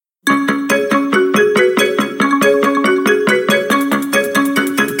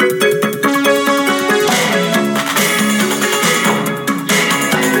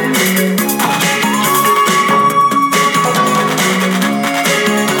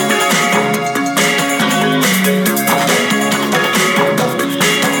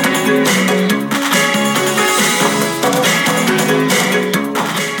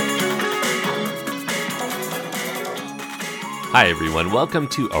Hi everyone, welcome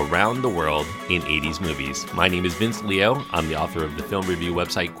to Around the World in 80s Movies. My name is Vince Leo. I'm the author of the film review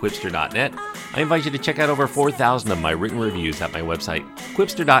website Quipster.net. I invite you to check out over 4,000 of my written reviews at my website.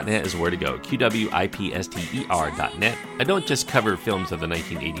 Quipster.net is where to go, QWIPSTER.net. I don't just cover films of the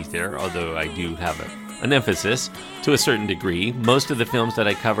 1980s there, although I do have an emphasis to a certain degree. Most of the films that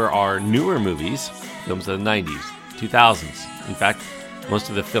I cover are newer movies, films of the 90s, 2000s. In fact, most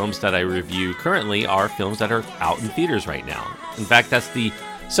of the films that I review currently are films that are out in theaters right now. In fact, that's the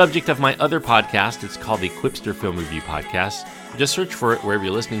subject of my other podcast. It's called the Quipster Film Review Podcast. Just search for it wherever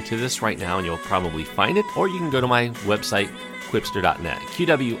you're listening to this right now, and you'll probably find it. Or you can go to my website, Quipster.net,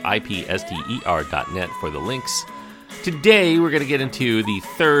 QWIPSTER.net for the links. Today, we're going to get into the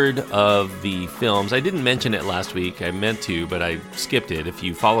third of the films. I didn't mention it last week. I meant to, but I skipped it. If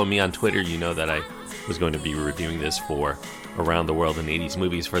you follow me on Twitter, you know that I was going to be reviewing this for Around the World in 80s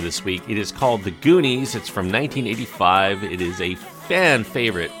Movies for this week. It is called The Goonies. It's from 1985. It is a fan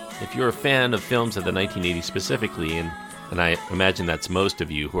favorite. If you're a fan of films of the 1980s specifically, and I imagine that's most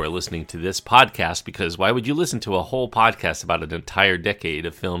of you who are listening to this podcast, because why would you listen to a whole podcast about an entire decade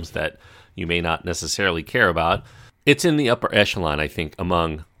of films that you may not necessarily care about? It's in the upper echelon, I think,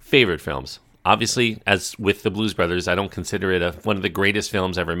 among favorite films. Obviously, as with the Blues Brothers, I don't consider it one of the greatest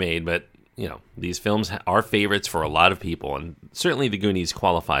films ever made, but you know, these films are favorites for a lot of people, and certainly The Goonies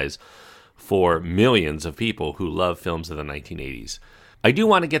qualifies for millions of people who love films of the 1980s. I do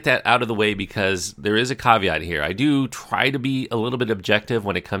want to get that out of the way because there is a caveat here. I do try to be a little bit objective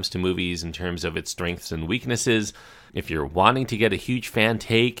when it comes to movies in terms of its strengths and weaknesses. If you're wanting to get a huge fan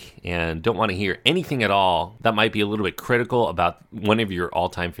take and don't want to hear anything at all, that might be a little bit critical about one of your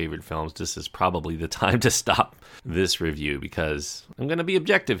all-time favorite films. This is probably the time to stop this review because I'm going to be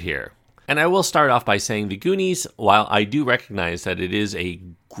objective here. And I will start off by saying The Goonies, while I do recognize that it is a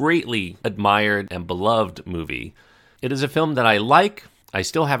greatly admired and beloved movie, it is a film that I like. I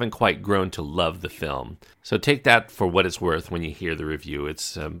still haven't quite grown to love the film. So take that for what it's worth when you hear the review.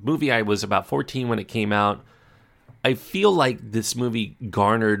 It's a movie I was about 14 when it came out. I feel like this movie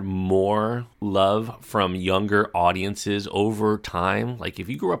garnered more love from younger audiences over time. Like if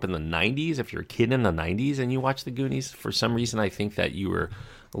you grew up in the 90s, if you're a kid in the 90s and you watch The Goonies, for some reason I think that you were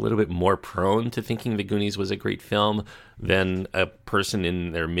a little bit more prone to thinking The Goonies was a great film than a person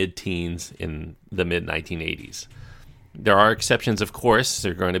in their mid-teens in the mid-1980s. There are exceptions, of course.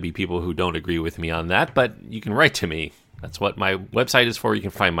 There are going to be people who don't agree with me on that, but you can write to me. That's what my website is for. You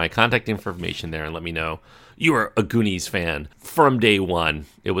can find my contact information there and let me know you are a Goonies fan. From day one,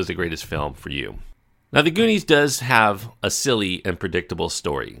 it was the greatest film for you. Now, The Goonies does have a silly and predictable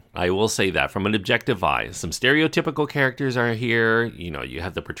story. I will say that from an objective eye. Some stereotypical characters are here. You know, you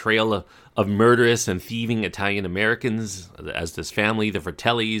have the portrayal of murderous and thieving Italian Americans as this family, the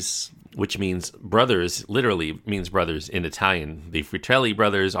Fratellis, which means brothers, literally means brothers in Italian. The Fratelli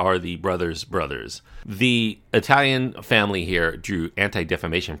brothers are the brothers' brothers. The Italian family here drew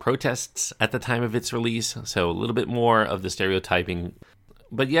anti-defamation protests at the time of its release, so a little bit more of the stereotyping.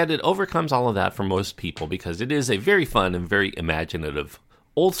 But yet it overcomes all of that for most people because it is a very fun and very imaginative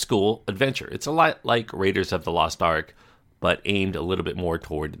old-school adventure. It's a lot like Raiders of the Lost Ark, but aimed a little bit more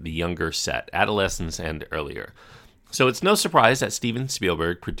toward the younger set, adolescents and earlier. So it's no surprise that Steven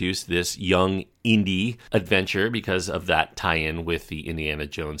Spielberg produced this young indie adventure because of that tie-in with the Indiana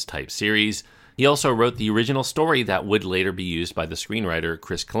Jones type series. He also wrote the original story that would later be used by the screenwriter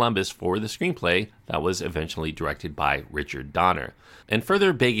Chris Columbus for the screenplay that was eventually directed by Richard Donner. And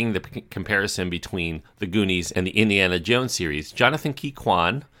further begging the comparison between The Goonies and the Indiana Jones series, Jonathan Ke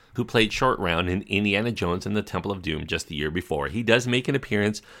Quan, who played Short Round in Indiana Jones and the Temple of Doom just the year before, he does make an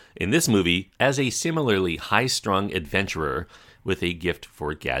appearance in this movie as a similarly high-strung adventurer with a gift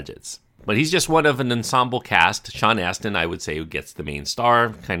for gadgets. But he's just one of an ensemble cast. Sean Astin, I would say, who gets the main star,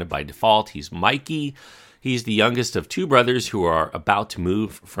 kind of by default. He's Mikey. He's the youngest of two brothers who are about to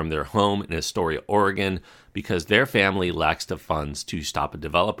move from their home in Astoria, Oregon, because their family lacks the funds to stop a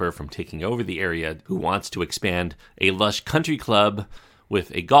developer from taking over the area who wants to expand a lush country club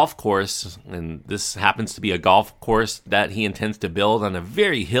with a golf course. And this happens to be a golf course that he intends to build on a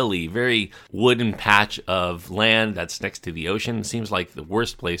very hilly, very wooden patch of land that's next to the ocean. Seems like the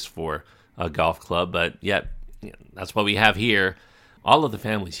worst place for a golf club, but yet that's what we have here. All of the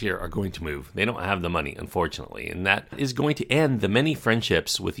families here are going to move. They don't have the money, unfortunately, and that is going to end the many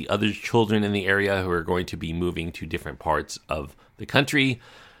friendships with the other children in the area who are going to be moving to different parts of the country.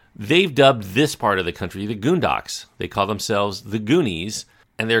 They've dubbed this part of the country the Goondocks. They call themselves the Goonies,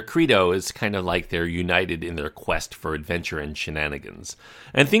 And their credo is kind of like they're united in their quest for adventure and shenanigans.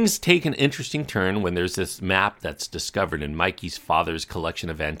 And things take an interesting turn when there's this map that's discovered in Mikey's father's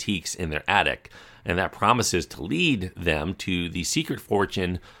collection of antiques in their attic. And that promises to lead them to the secret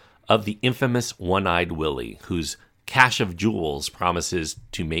fortune of the infamous One-Eyed Willie, whose cache of jewels promises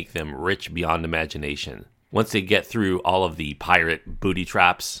to make them rich beyond imagination. Once they get through all of the pirate booby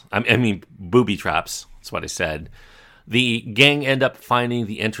traps, that's what I said, the gang end up finding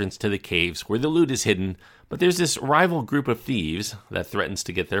the entrance to the caves where the loot is hidden, but there's this rival group of thieves that threatens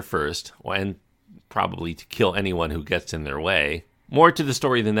to get there first, and probably to kill anyone who gets in their way. More to the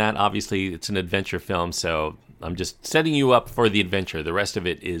story than that. Obviously, it's an adventure film, so I'm just setting you up for the adventure. The rest of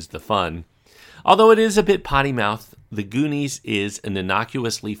it is the fun. Although it is a bit potty-mouthed, The Goonies is an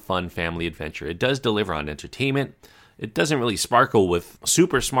innocuously fun family adventure. It does deliver on entertainment. It doesn't really sparkle with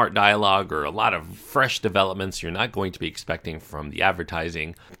super smart dialogue or a lot of fresh developments you're not going to be expecting from the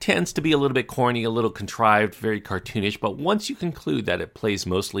advertising. It tends to be a little bit corny, a little contrived, very cartoonish, but once you conclude that it plays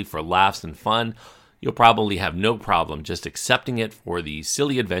mostly for laughs and fun, you'll probably have no problem just accepting it for the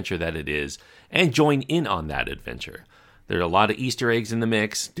silly adventure that it is and join in on that adventure. There are a lot of Easter eggs in the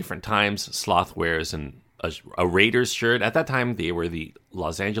mix. Different times, Sloth wears a Raiders shirt. At that time, they were the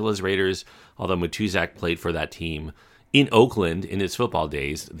Los Angeles Raiders, although Matuszak played for that team in Oakland in his football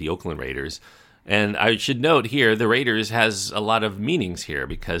days, the Oakland Raiders. And I should note here, the Raiders has a lot of meanings here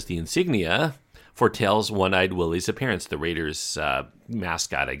because the insignia foretells One-Eyed Willie's appearance. The Raiders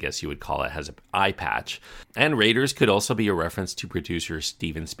mascot, I guess you would call it, has an eye patch. And Raiders could also be a reference to producer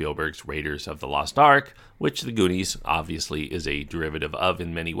Steven Spielberg's Raiders of the Lost Ark, which The Goonies obviously is a derivative of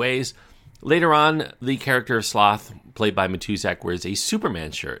in many ways. Later on, the character of Sloth, played by Matuszak, wears a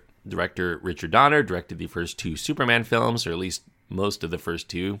Superman shirt. Director Richard Donner directed the first two Superman films, or at least most of the first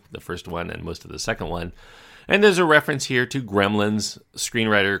two, the first one and most of the second one. And there's a reference here to Gremlins.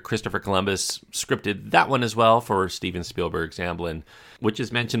 Screenwriter Christopher Columbus scripted that one as well for Steven Spielberg's Amblin, which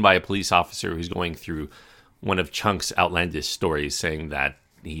is mentioned by a police officer who's going through one of Chunk's outlandish stories, saying that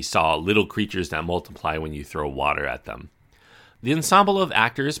he saw little creatures that multiply when you throw water at them. The ensemble of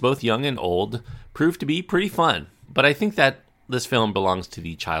actors, both young and old, proved to be pretty fun, but I think that this film belongs to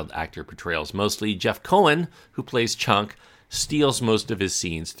the child actor portrayals mostly. Jeff Cohen, who plays Chunk, steals most of his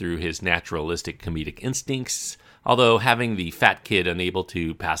scenes through his naturalistic comedic instincts, although having the fat kid unable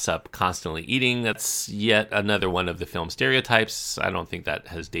to pass up constantly eating, that's yet another one of the film stereotypes. I don't think that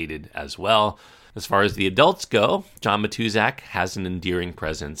has dated as well. As far as the adults go, John Matuszak has an endearing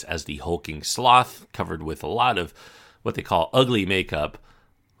presence as the hulking sloth, covered with a lot of what they call ugly makeup.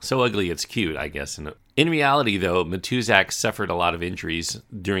 So ugly it's cute, I guess. In reality, though, Matuszak suffered a lot of injuries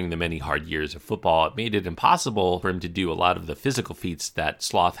during the many hard years of football. It made it impossible for him to do a lot of the physical feats that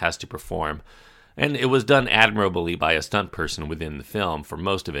Sloth has to perform. And it was done admirably by a stunt person within the film for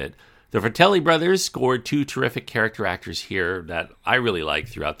most of it. The Fratelli brothers scored two terrific character actors here that I really liked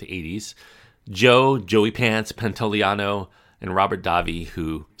throughout the 80s. Joey Pants Pantoliano, and Robert Davi,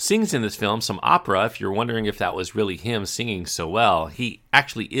 who sings in this film some opera. If you're wondering if that was really him singing so well, he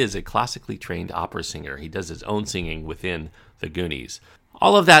actually is a classically trained opera singer. He does his own singing within The Goonies.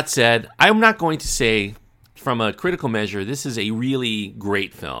 All of that said, I'm not going to say, from a critical measure, this is a really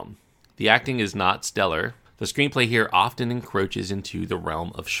great film. The acting is not stellar. The screenplay here often encroaches into the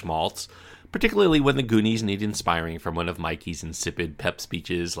realm of schmaltz, particularly when The Goonies need inspiring from one of Mikey's insipid pep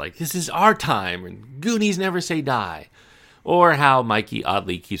speeches like, "This is our time," and "Goonies never say die." Or how Mikey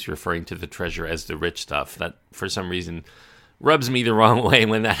oddly keeps referring to the treasure as the rich stuff. That, for some reason, rubs me the wrong way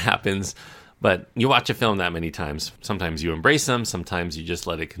when that happens. But you watch a film that many times. Sometimes you embrace them. Sometimes you just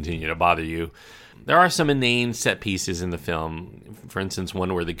let it continue to bother you. There are some inane set pieces in the film. For instance,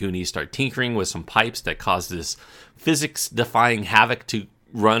 one where the Goonies start tinkering with some pipes that cause this physics-defying havoc to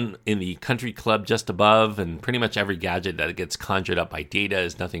run in the country club just above, and pretty much every gadget that gets conjured up by Data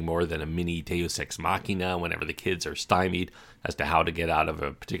is nothing more than a mini Deus Ex Machina whenever the kids are stymied as to how to get out of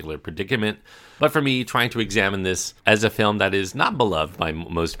a particular predicament. But for me, trying to examine this as a film that is not beloved by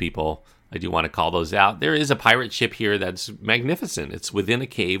most people, I do want to call those out. There is a pirate ship here that's magnificent. It's within a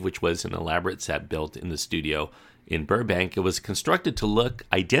cave, which was an elaborate set built in the studio in Burbank. It was constructed to look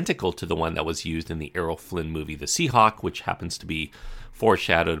identical to the one that was used in the Errol Flynn movie The Seahawk, which happens to be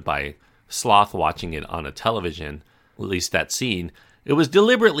foreshadowed by Sloth watching it on a television, at least that scene. It was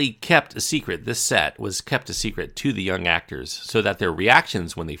deliberately kept a secret. This set was kept a secret to the young actors so that their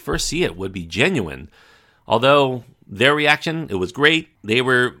reactions when they first see it would be genuine. Although their reaction, it was great. They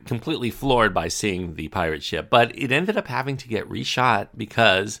were completely floored by seeing the pirate ship, but it ended up having to get reshot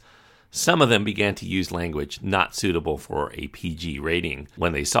because some of them began to use language not suitable for a PG rating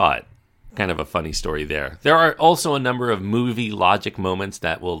when they saw it. Kind of a funny story there. There are also a number of movie logic moments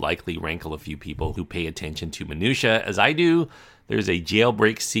that will likely rankle a few people who pay attention to minutia, as I do. There's a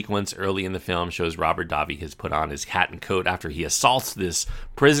jailbreak sequence early in the film, shows Robert Davi has put on his hat and coat after he assaults this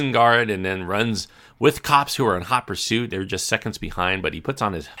prison guard and then runs with cops who are in hot pursuit. They're just seconds behind, but he puts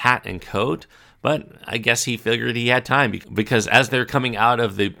on his hat and coat. But I guess he figured he had time because as they're coming out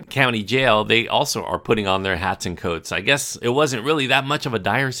of the county jail, they also are putting on their hats and coats. I guess it wasn't really that much of a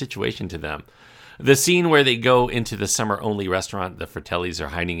dire situation to them. The scene where they go into the summer-only restaurant the Fratellis are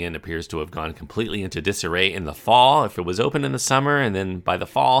hiding in appears to have gone completely into disarray in the fall. If it was open in the summer and then by the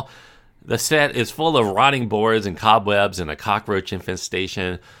fall, the set is full of rotting boards and cobwebs and a cockroach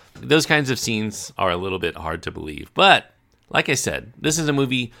infestation. Those kinds of scenes are a little bit hard to believe. But, like I said, this is a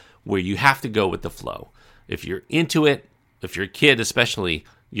movie where you have to go with the flow. If you're into it, if you're a kid especially,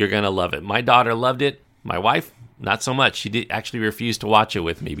 you're going to love it. My daughter loved it. My wife, not so much. She did actually refuse to watch it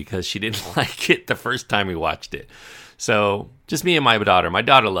with me because she didn't like it the first time we watched it. So just me and my daughter. My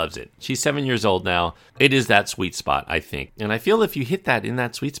daughter loves it. She's 7 years old now. It is that sweet spot, I think. And I feel if you hit that in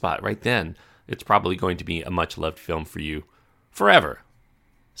that sweet spot right then, it's probably going to be a much-loved film for you forever.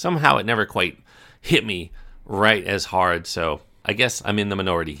 Somehow it never quite hit me right as hard, so I guess I'm in the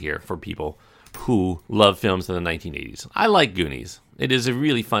minority here for people who love films in the 1980s. I like Goonies. It is a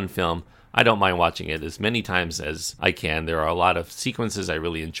really fun film. I don't mind watching it as many times as I can. There are a lot of sequences I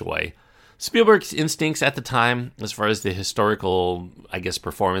really enjoy. Spielberg's instincts at the time, as far as the historical,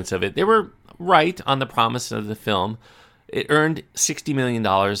 performance of it, they were right on the promise of the film. It earned $60 million,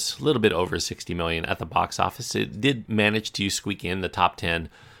 a little bit over $60 million at the box office. It did manage to squeak in the top 10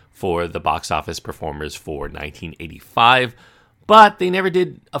 for the box office performers for 1985. But they never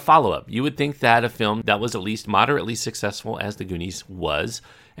did a follow-up. You would think that a film that was at least moderately successful as The Goonies was,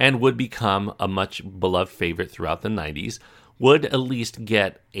 and would become a much beloved favorite throughout the 90s, would at least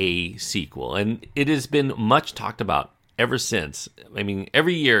get a sequel. And it has been much talked about ever since. I mean,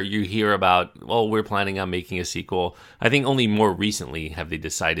 every year you hear about, we're planning on making a sequel. I think only more recently have they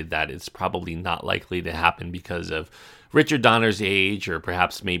decided that it's probably not likely to happen because of Richard Donner's age, or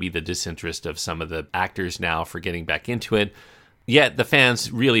perhaps maybe the disinterest of some of the actors now for getting back into it. Yet the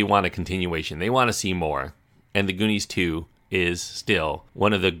fans really want a continuation. They want to see more. And The Goonies 2 is still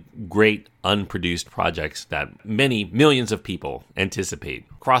one of the great unproduced projects that many millions of people anticipate.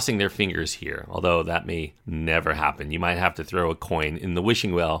 Crossing their fingers here, although that may never happen. You might have to throw a coin in the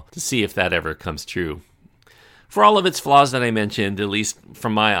wishing well to see if that ever comes true. For all of its flaws that I mentioned, at least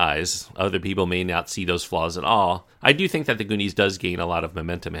from my eyes, other people may not see those flaws at all. I do think that The Goonies does gain a lot of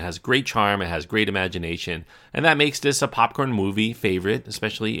momentum. It has great charm, it has great imagination, and that makes this a popcorn movie favorite,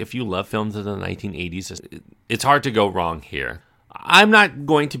 especially if you love films of the 1980s. It's hard to go wrong here. I'm not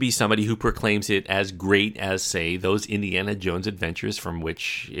going to be somebody who proclaims it as great as, say, those Indiana Jones adventures from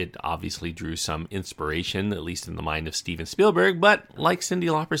which it obviously drew some inspiration, at least in the mind of Steven Spielberg. But like Cyndi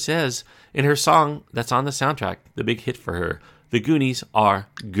Lauper says in her song that's on the soundtrack, the big hit for her, The Goonies are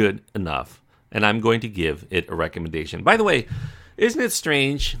good enough. And I'm going to give it a recommendation. By the way, isn't it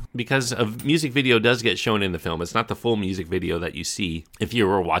strange? Because a music video does get shown in the film. It's not the full music video that you see if you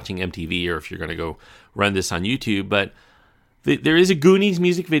were watching MTV or if you're going to go run this on YouTube. But there is a Goonies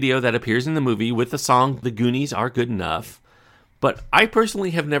music video that appears in the movie with the song The Goonies Are Good Enough. But I personally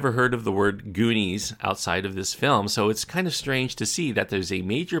have never heard of the word Goonies outside of this film, so it's kind of strange to see that there's a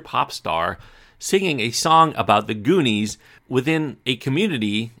major pop star singing a song about the Goonies within a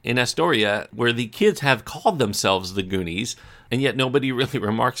community in Astoria where the kids have called themselves the Goonies, and yet nobody really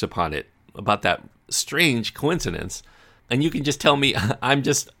remarks upon it, about that strange coincidence. And you can just tell me I'm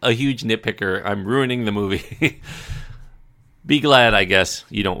just a huge nitpicker. I'm ruining the movie. Be glad, I guess,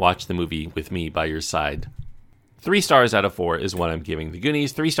 you don't watch the movie with me by your side. 3 stars out of 4 is what I'm giving The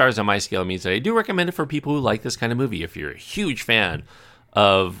Goonies. 3 stars on my scale means that I do recommend it for people who like this kind of movie. If you're a huge fan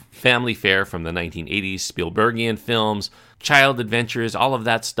of family fare from the 1980s, Spielbergian films, child adventures, all of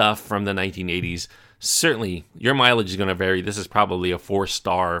that stuff from the 1980s, certainly your mileage is going to vary. This is probably a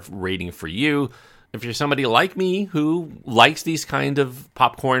 4-star rating for you. If you're somebody like me who likes these kind of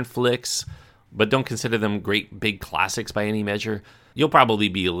popcorn flicks, but don't consider them great big classics by any measure, you'll probably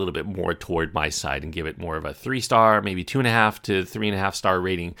be a little bit more toward my side and give it more of a 3-star, maybe 2.5 to 3.5 star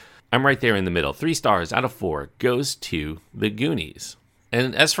rating. I'm right there in the middle. 3 stars out of 4 goes to The Goonies.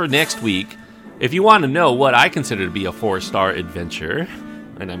 And as for next week, if you want to know what I consider to be a 4-star adventure,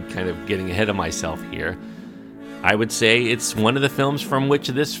 and I'm kind of getting ahead of myself here, I would say it's one of the films from which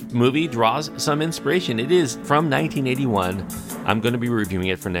this movie draws some inspiration. It is from 1981. I'm going to be reviewing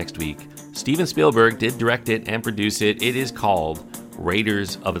it for next week. Steven Spielberg did direct it and produce it. It is called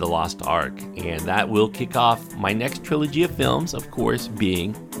Raiders of the Lost Ark. And that will kick off my next trilogy of films, of course,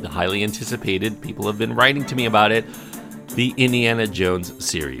 being the highly anticipated, people have been writing to me about it, the Indiana Jones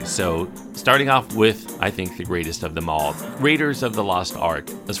series. So starting off with, I think, the greatest of them all, Raiders of the Lost Ark.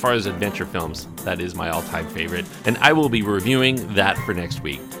 As far as adventure films, that is my all-time favorite, and I will be reviewing that for next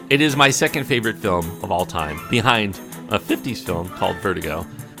week. It is my second favorite film of all time, behind a 50s film called Vertigo,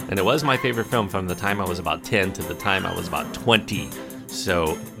 and it was my favorite film from the time I was about 10 to the time I was about 20.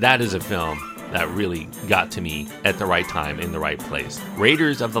 So that is a film that really got to me at the right time, in the right place.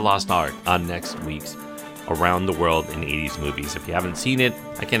 Raiders of the Lost Ark on next week's Around the World in 80s Movies. If you haven't seen it,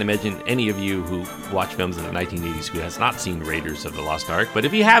 I can't imagine any of you who watch films in the 1980s who has not seen Raiders of the Lost Ark. But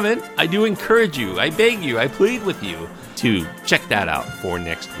if you haven't, I do encourage you, I beg you, I plead with you to check that out for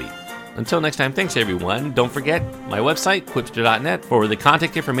next week. Until next time, thanks everyone. Don't forget my website, quipster.net. For the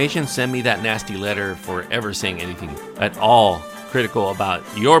contact information, send me that nasty letter for ever saying anything at all critical about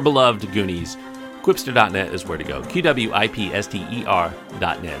your beloved Goonies. Quipster.net is where to go.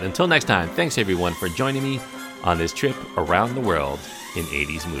 QWIPSTER.net. Until next time, thanks everyone for joining me on this trip around the world in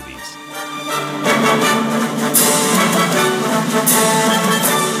 80s movies.